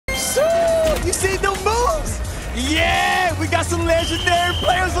Yeah, we got some legendary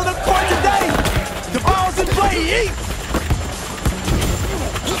players on the court today. The ball's in play, eat.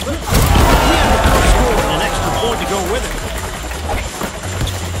 He had the first score and an extra point to go with it.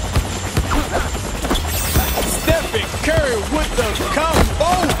 Stephen Curry with the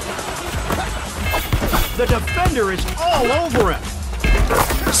combo. The defender is all over him.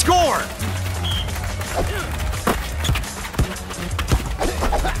 Score!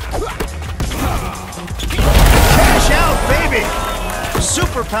 Cash out, baby!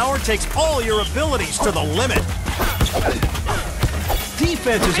 Superpower takes all your abilities to the limit.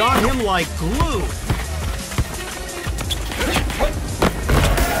 Defense is on him like glue.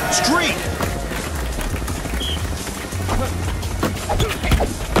 Streak!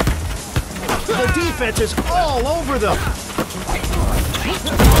 The defense is all over them.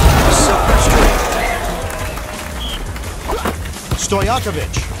 Super streak.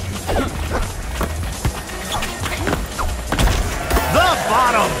 Stojakovic. The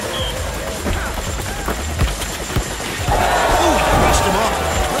bottom. Ooh, messed him up.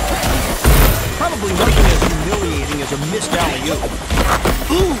 Probably nothing as humiliating as a missed alley-oop.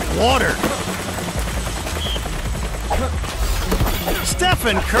 Ooh, water.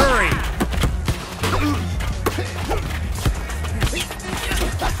 Stephen Curry.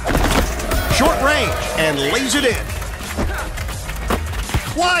 Short range and lays it in.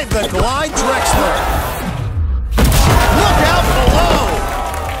 Why the glide, Drexler? Look out below!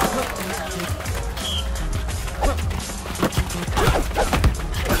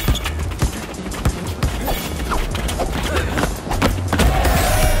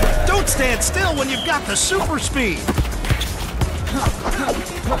 Don't stand still when you've got the super speed.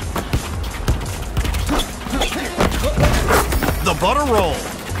 The butter roll.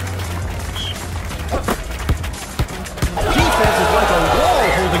 Defense is like a wall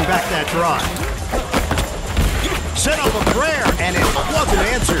holding back that drive. Set up a prayer, and it wasn't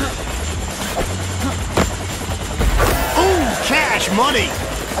answered. Ooh, cash money.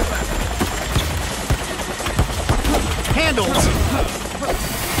 Handles.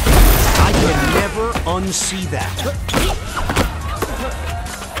 I can never unsee that.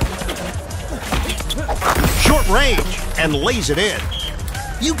 Short range and lays it in.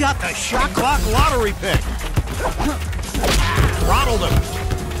 You got the shot clock lottery pick. Throttled him.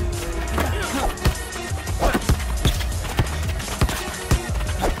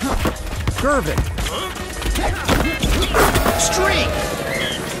 Gervin. Streak.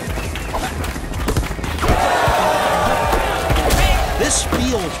 This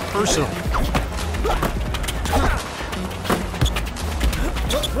feels personal.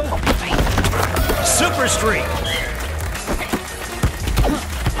 Super streak.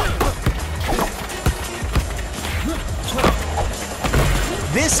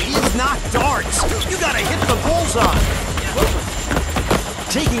 This is not darts. You gotta hit the bullseye.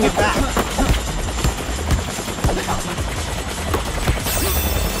 Taking it back.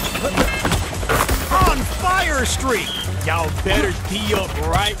 On fire streak. Y'all better D up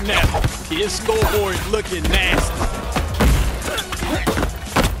right now. His scoreboard is looking nasty.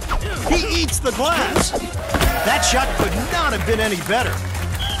 He eats the glass. That shot could not have been any better.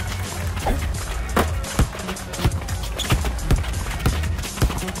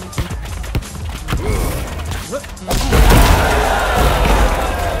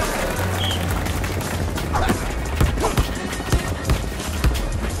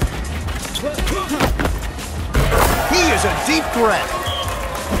 He is a deep threat.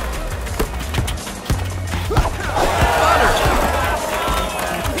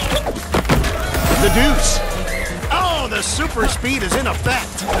 The deuce. Oh, the super speed is in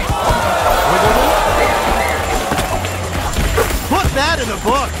effect. Put that in the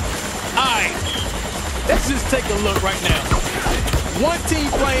book. All right, let's just take a look right now. One team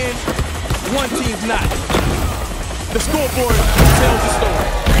playing, one team's not. The scoreboard tells the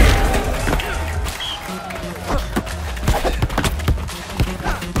story.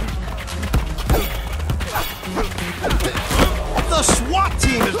 The SWAT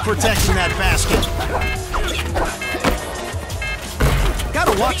team is protecting that basket.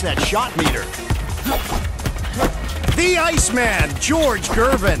 Gotta watch that shot meter. The Iceman, George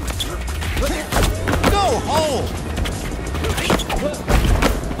Gervin. Go home.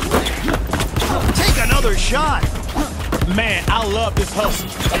 Take another shot. Man, I love this hustle.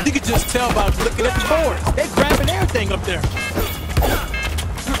 You can just tell by looking at the board. They're grabbing everything up there.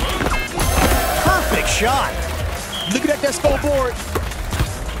 Perfect shot. Looking at that scoreboard,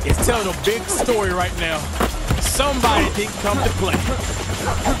 it's telling a big story right now. Somebody didn't come to play.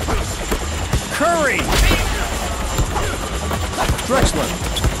 Curry. Drexler.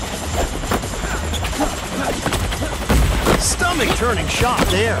 Stomach-turning shot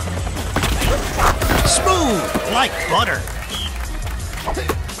there. Smooth, like butter.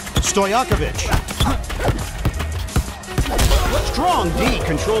 Stojakovic. Strong D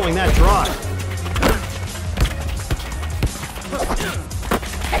controlling that drive.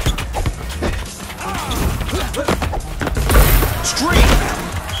 Streak.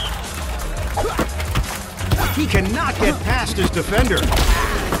 He cannot get past his defender.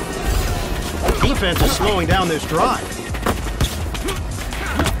 Defense is slowing down this drive.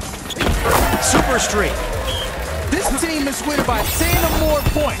 Super streak. This team is winning by 10 or more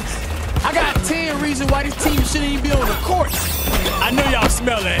points. I got 10 reasons why this team shouldn't even be on the court. I know y'all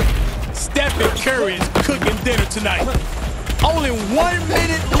smell that. Stephen Curry is cooking dinner tonight. Only 1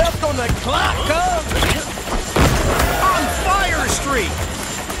 minute left on the clock, On fire streak.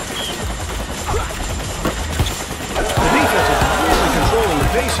 The defense is really controlling the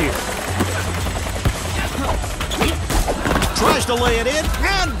pace here. Tries to lay it in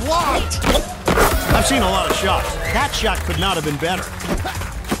and blocked. I've seen a lot of shots. That shot could not have been better.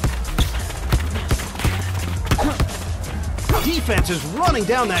 Defense is running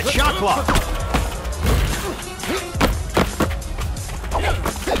down that shot clock.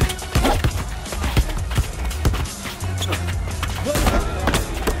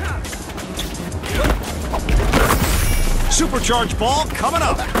 Supercharged ball coming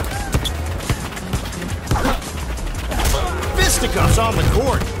up. Fisticuffs on the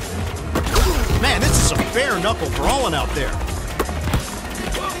court. Man, this is some bare-knuckle brawling out there.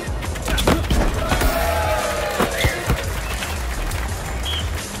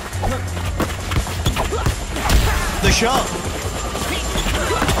 The shove.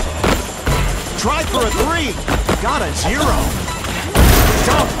 Tried for a three. Got a 0.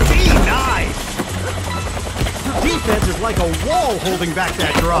 Denied. Defense is like a wall holding back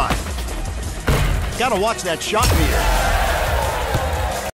that drive. Gotta watch that shot meter.